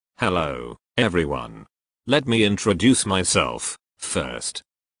Hello, everyone. Let me introduce myself, first.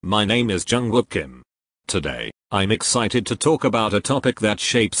 My name is Jungwook Kim. Today, I'm excited to talk about a topic that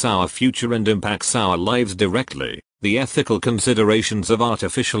shapes our future and impacts our lives directly, the ethical considerations of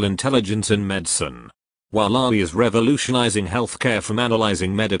artificial intelligence in medicine. While AI is revolutionizing healthcare from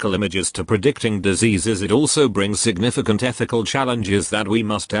analyzing medical images to predicting diseases, it also brings significant ethical challenges that we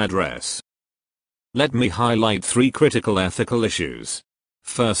must address. Let me highlight three critical ethical issues.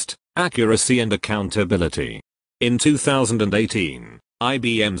 First, accuracy and accountability. In 2018,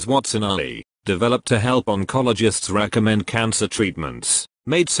 IBM's Watson AI, developed to help oncologists recommend cancer treatments,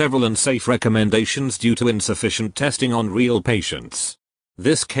 made several unsafe recommendations due to insufficient testing on real patients.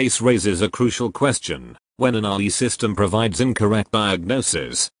 This case raises a crucial question: when an AI system provides incorrect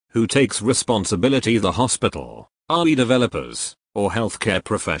diagnosis, who takes responsibility, the hospital, AI developers, or healthcare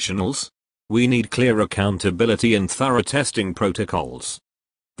professionals? We need clear accountability and thorough testing protocols.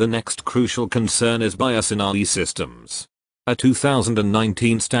 The next crucial concern is bias in AI systems. A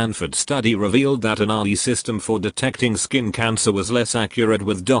 2019 Stanford study revealed that an AI system for detecting skin cancer was less accurate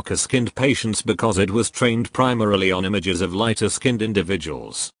with darker-skinned patients because it was trained primarily on images of lighter-skinned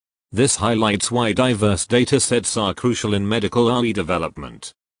individuals. This highlights why diverse datasets are crucial in medical AI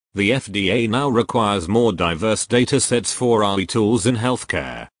development. The FDA now requires more diverse datasets for AI tools in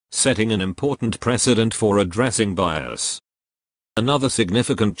healthcare, setting an important precedent for addressing bias. Another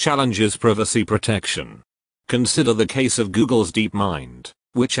significant challenge is privacy protection. Consider the case of Google's DeepMind,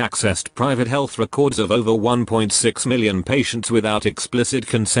 which accessed private health records of over 1.6 million patients without explicit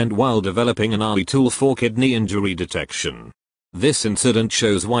consent while developing an AI tool for kidney injury detection. This incident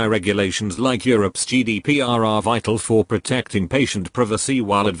shows why regulations like Europe's GDPR are vital for protecting patient privacy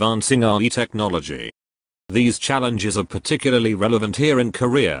while advancing AI technology. These challenges are particularly relevant here in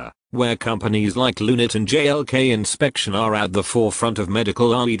Korea, where companies like Lunit and JLK Inspection are at the forefront of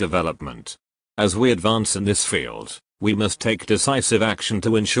medical AI development. As we advance in this field, we must take decisive action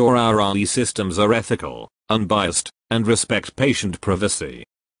to ensure our AI systems are ethical, unbiased, and respect patient privacy.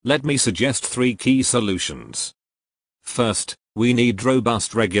 Let me suggest three key solutions. First, we need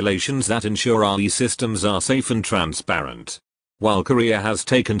robust regulations that ensure AI systems are safe and transparent. While Korea has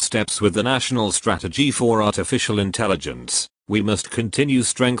taken steps with the National Strategy for Artificial Intelligence, we must continue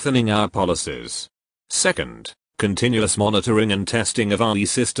strengthening our policies. Second, continuous monitoring and testing of AI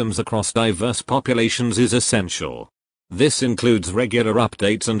systems across diverse populations is essential. This includes regular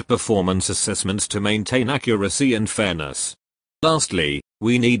updates and performance assessments to maintain accuracy and fairness. Lastly,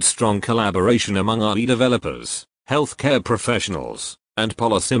 we need strong collaboration among AI developers, healthcare professionals, and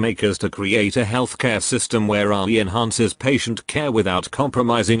policymakers to create a healthcare system where AI enhances patient care without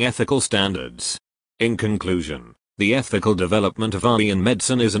compromising ethical standards. In conclusion, the ethical development of AI in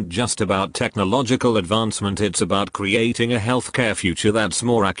medicine isn't just about technological advancement, it's about creating a healthcare future that's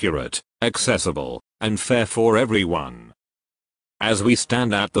more accurate, accessible, and fair for everyone. As we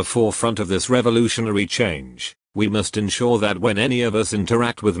stand at the forefront of this revolutionary change, we must ensure that when any of us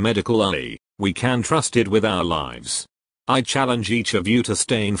interact with medical AI, we can trust it with our lives. I challenge each of you to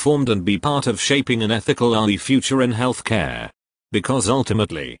stay informed and be part of shaping an ethical AI future in healthcare. Because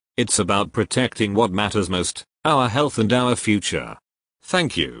ultimately, it's about protecting what matters most: our health and our future.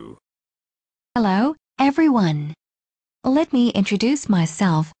 Thank you. Hello, everyone. Let me introduce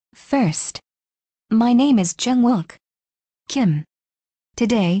myself first. My name is Jungwook Kim.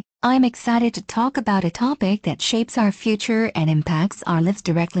 Today, I'm excited to talk about a topic that shapes our future and impacts our lives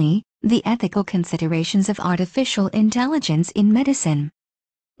directly: the ethical considerations of artificial intelligence in medicine.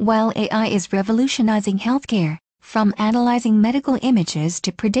 While AI is revolutionizing healthcare, from analyzing medical images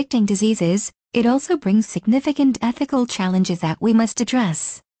to predicting diseases, it also brings significant ethical challenges that we must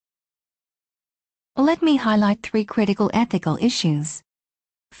address. Let me highlight three critical ethical issues.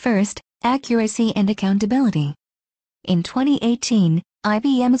 First, accuracy and accountability. In 2018,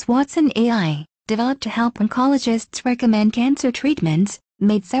 IBM's Watson AI, developed to help oncologists recommend cancer treatments,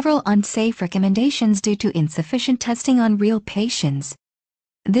 made several unsafe recommendations due to insufficient testing on real patients.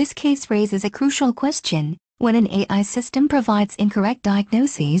 This case raises a crucial question: when an AI system provides incorrect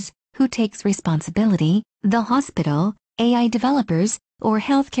diagnoses, who takes responsibility, the hospital, AI developers, or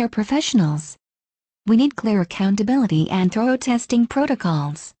healthcare professionals? We need clear accountability and thorough testing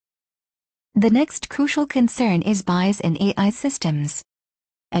protocols. The next crucial concern is bias in AI systems.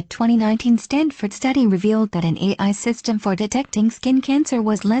 A 2019 Stanford study revealed that an AI system for detecting skin cancer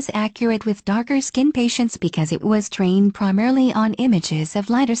was less accurate with darker-skinned patients because it was trained primarily on images of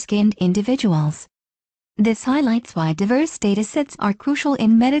lighter-skinned individuals. This highlights why diverse datasets are crucial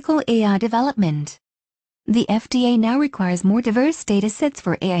in medical AI development. The FDA now requires more diverse datasets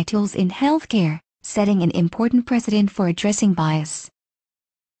for AI tools in healthcare, setting an important precedent for addressing bias.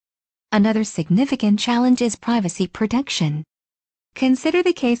 Another significant challenge is privacy protection. Consider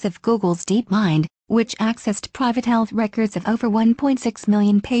the case of Google's DeepMind, which accessed private health records of over 1.6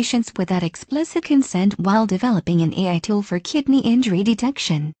 million patients without explicit consent while developing an AI tool for kidney injury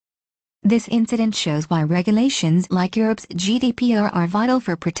detection. This incident shows why regulations like Europe's GDPR are vital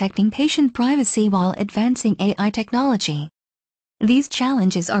for protecting patient privacy while advancing AI technology. These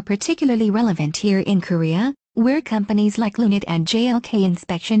challenges are particularly relevant here in Korea, where companies like Lunit and JLK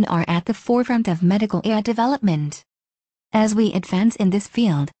Inspection are at the forefront of medical AI development. As we advance in this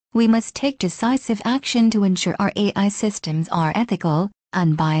field, we must take decisive action to ensure our AI systems are ethical,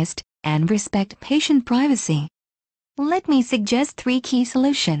 unbiased, and respect patient privacy. Let me suggest 3 key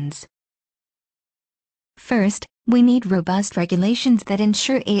solutions. First, we need robust regulations that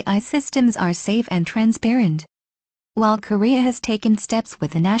ensure AI systems are safe and transparent. While Korea has taken steps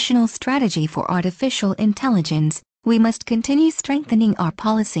with the National Strategy for Artificial Intelligence, we must continue strengthening our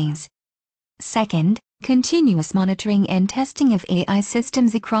policies. Second, continuous monitoring and testing of AI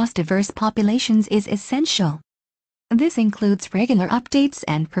systems across diverse populations is essential. This includes regular updates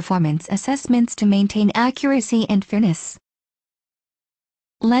and performance assessments to maintain accuracy and fairness.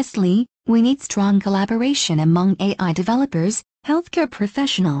 Lastly, we need strong collaboration among AI developers, healthcare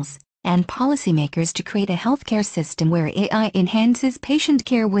professionals, and policymakers to create a healthcare system where AI enhances patient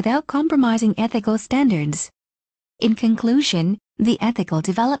care without compromising ethical standards. In conclusion, the ethical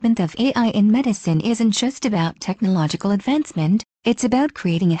development of AI in medicine isn't just about technological advancement, it's about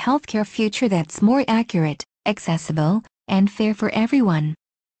creating a healthcare future that's more accurate, accessible, and fair for everyone.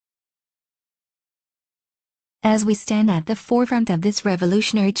 As we stand at the forefront of this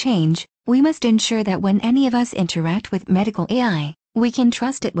revolutionary change, we must ensure that when any of us interact with medical AI, we can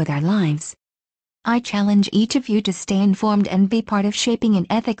trust it with our lives. I challenge each of you to stay informed and be part of shaping an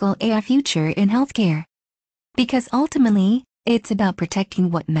ethical AI future in healthcare. Because ultimately, it's about protecting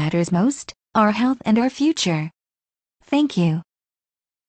what matters most, our health and our future. Thank you.